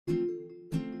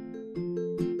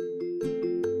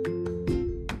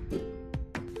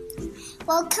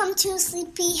Welcome to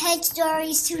Sleepyhead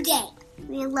Stories today.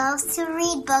 We love to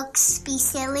read books, be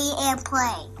silly, and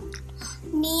play.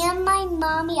 Me and my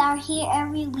mommy are here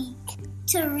every week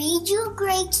to read you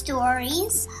great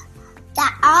stories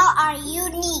that all are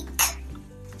unique.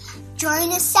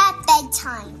 Join us at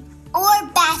bedtime, or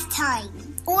bath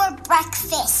time, or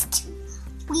breakfast.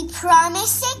 We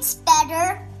promise it's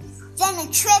better than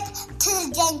a trip to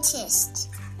the dentist.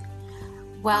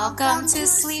 Welcome to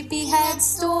Sleepyhead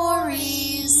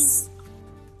Stories.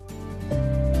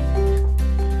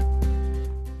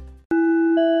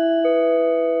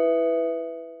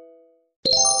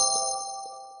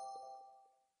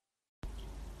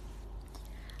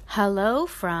 Hello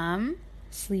from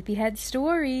Sleepyhead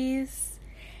Stories.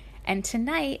 And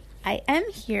tonight I am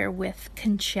here with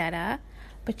Conchetta,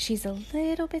 but she's a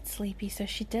little bit sleepy, so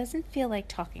she doesn't feel like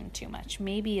talking too much.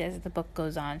 Maybe as the book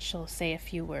goes on, she'll say a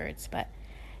few words, but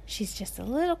she's just a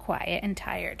little quiet and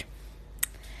tired.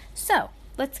 So,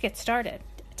 let's get started.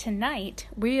 Tonight,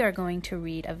 we are going to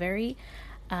read a very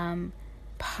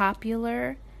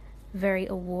popular,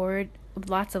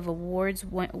 lots of awards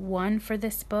won for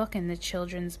this book in the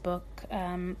children's book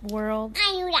world.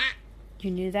 I knew that.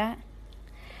 You knew that?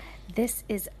 This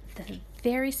is the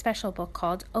very special book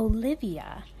called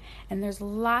Olivia. And there's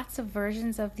lots of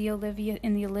versions of the Olivia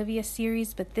in the Olivia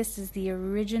series, but this is the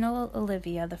original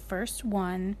Olivia, the first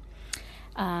one.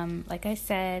 Like I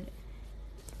said,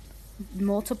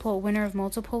 winner of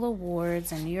multiple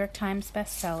awards and New York Times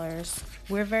bestsellers.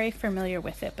 We're very familiar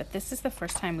with it, but this is the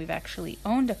first time we've actually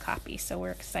owned a copy, so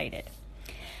we're excited.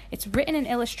 It's written and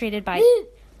illustrated by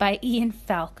Ian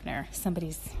Faulkner.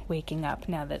 Somebody's waking up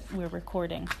now that we're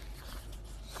recording.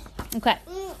 Okay.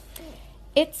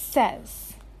 It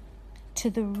says, to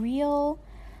the real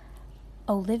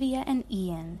Olivia and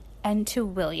Ian, and to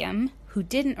William, who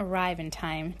didn't arrive in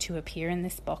time to appear in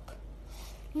this book.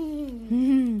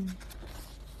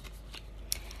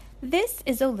 This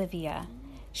is Olivia.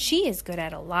 She is good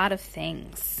at a lot of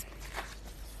things.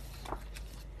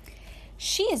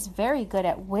 She is very good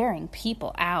at wearing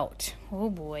people out. Oh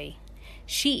boy.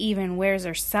 She even wears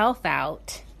herself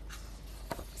out.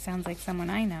 Sounds like someone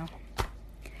I know.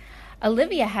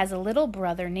 Olivia has a little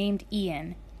brother named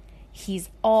Ian. He's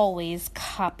always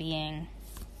copying.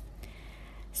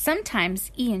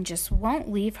 Sometimes Ian just won't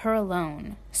leave her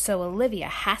alone, so Olivia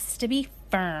has to be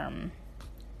firm.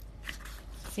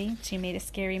 See, she made a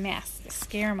scary mask to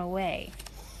scare him away.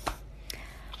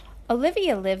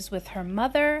 Olivia lives with her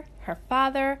mother, her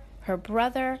father, her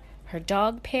brother, her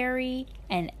dog Perry,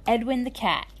 and Edwin the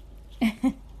cat.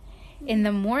 In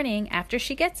the morning, after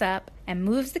she gets up and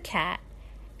moves the cat,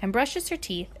 and brushes her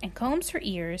teeth and combs her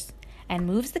ears and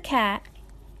moves the cat,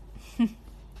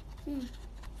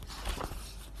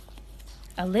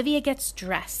 Olivia gets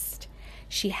dressed.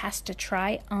 She has to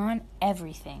try on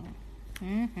everything.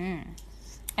 And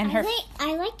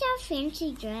I like that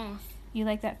fancy dress. You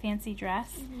like that fancy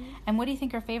dress? Mm-hmm. And what do you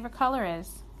think her favorite color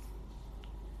is?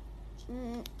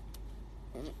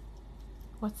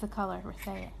 What's the color?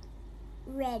 Say it.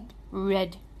 Red.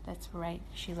 Red. That's right.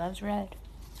 She loves red.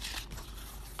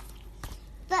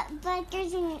 But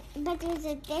there's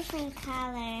a different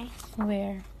color.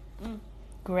 Where?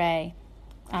 Gray.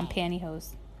 On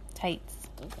pantyhose. Tights.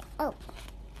 Oh.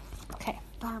 Okay.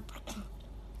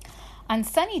 On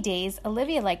sunny days,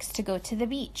 Olivia likes to go to the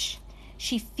beach.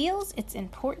 She feels it's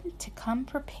important to come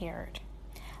prepared.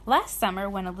 Last summer,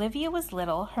 when Olivia was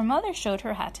little, her mother showed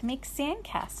her how to make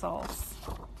sandcastles.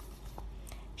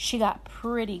 She got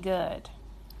pretty good.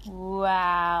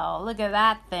 Wow, look at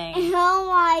that thing. Oh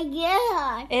my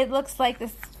God. It looks like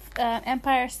this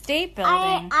Empire State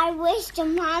Building. I wish the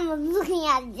mom was looking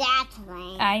at that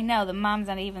thing. I know, the mom's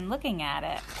not even looking at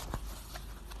it.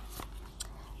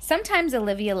 Sometimes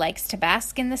Olivia likes to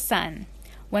bask in the sun.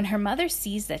 When her mother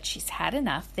sees that she's had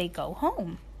enough, they go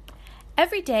home.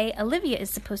 Every day, Olivia is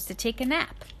supposed to take a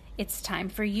nap. It's time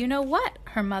for you-know-what,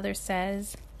 her mother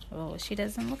says. Oh, she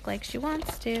doesn't look like she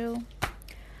wants to.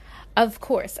 Of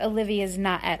course, Olivia is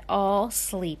not at all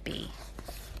sleepy.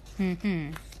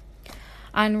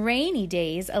 On rainy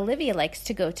days, Olivia likes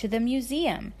to go to the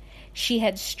museum. She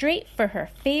heads straight for her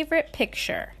favorite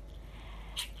picture.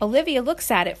 Olivia looks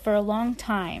at it for a long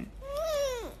time.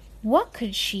 What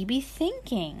could she be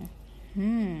thinking?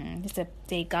 It's a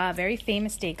Degas, very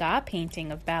famous Degas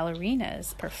painting of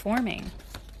ballerinas performing.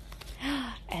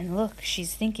 And look,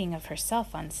 she's thinking of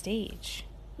herself on stage.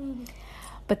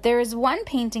 But there is one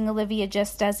painting Olivia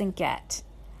just doesn't get.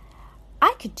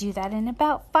 I could do that in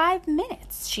about 5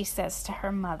 minutes, she says to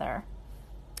her mother.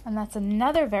 And that's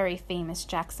another very famous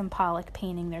Jackson Pollock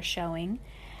painting they're showing,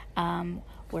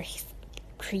 where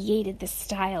created this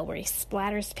style where he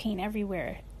splatters paint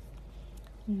everywhere.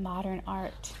 Modern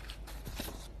art.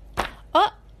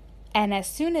 Oh! And as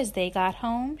soon as they got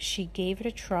home, she gave it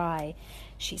a try.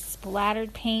 She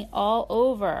splattered paint all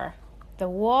over the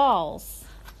walls.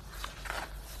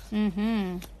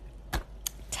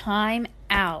 Time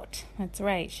out. That's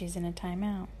right, she's in a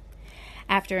timeout.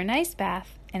 After a nice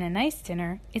bath and a nice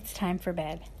dinner, it's time for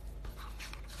bed.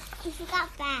 You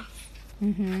forgot bath.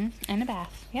 And a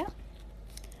bath, yep.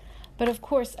 But of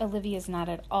course, Olivia's not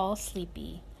at all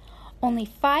sleepy. Only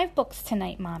 5 books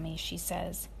tonight, Mommy, she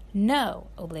says. No,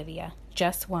 Olivia,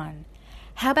 just 1.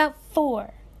 How about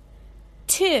 4?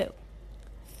 2?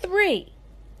 3?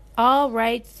 All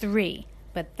right, 3.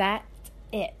 But that's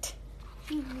it.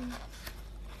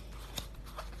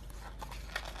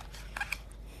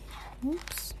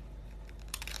 Oops.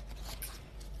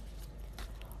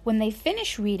 When they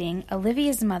finish reading,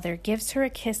 Olivia's mother gives her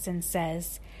a kiss and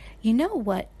says, "You know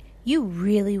what? You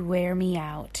really wear me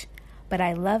out, but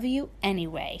I love you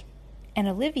anyway." And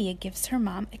Olivia gives her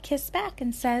mom a kiss back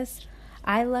and says,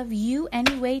 "I love you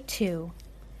anyway too."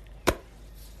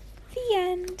 The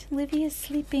end. Olivia's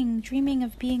sleeping, dreaming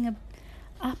of being an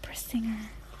opera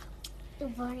singer.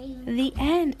 The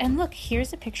end. And look,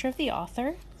 here's a picture of the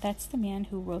author. That's the man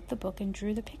who wrote the book and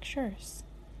drew the pictures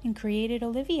and created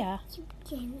Olivia. You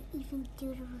didn't even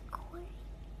do the recording.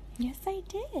 Yes, I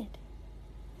did.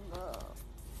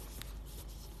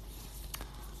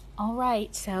 All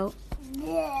right, so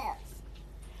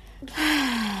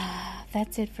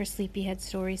that's it for Sleepyhead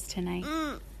Stories tonight.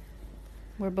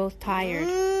 We're both tired.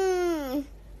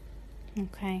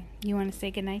 Okay, you want to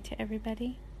say goodnight to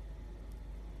everybody?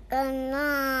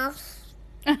 Enough.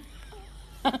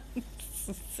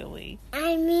 So silly.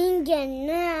 I mean good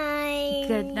night.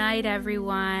 Good night,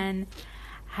 everyone.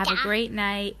 Have a great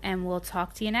night, and we'll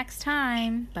talk to you next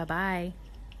time. Bye-bye.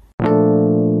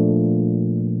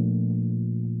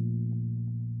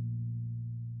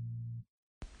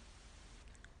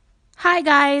 Hi,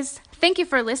 guys. Thank you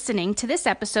for listening to this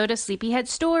episode of Sleepyhead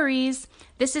Stories.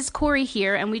 This is Corey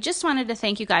here, and we just wanted to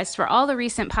thank you guys for all the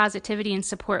recent positivity and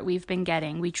support we've been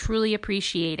getting. We truly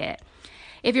appreciate it.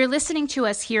 If you're listening to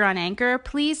us here on Anchor,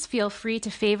 please feel free to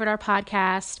favorite our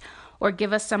podcast or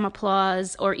give us some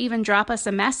applause or even drop us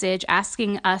a message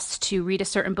asking us to read a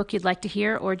certain book you'd like to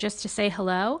hear or just to say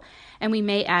hello, and we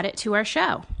may add it to our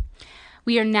show.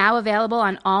 We are now available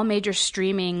on all major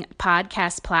streaming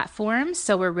podcast platforms,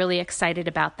 so we're really excited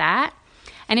about that.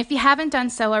 And if you haven't done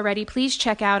so already, please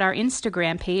check out our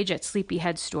Instagram page at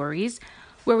Sleepyhead Stories,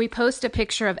 where we post a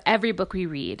picture of every book we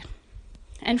read.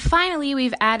 And finally,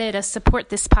 we've added a Support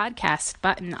This Podcast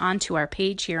button onto our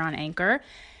page here on Anchor.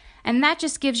 And that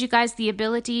just gives you guys the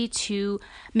ability to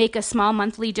make a small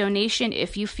monthly donation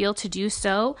if you feel to do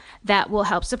so. That will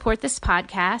help support this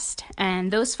podcast.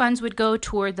 And those funds would go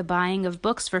toward the buying of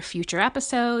books for future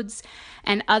episodes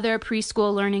and other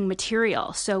preschool learning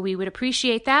material. So we would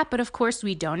appreciate that. But of course,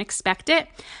 we don't expect it.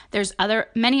 There's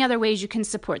many other ways you can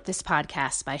support this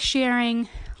podcast by sharing,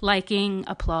 liking,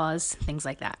 applause, things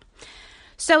like that.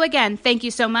 So again, thank you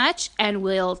so much, and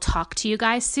we'll talk to you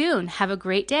guys soon. Have a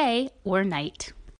great day or night.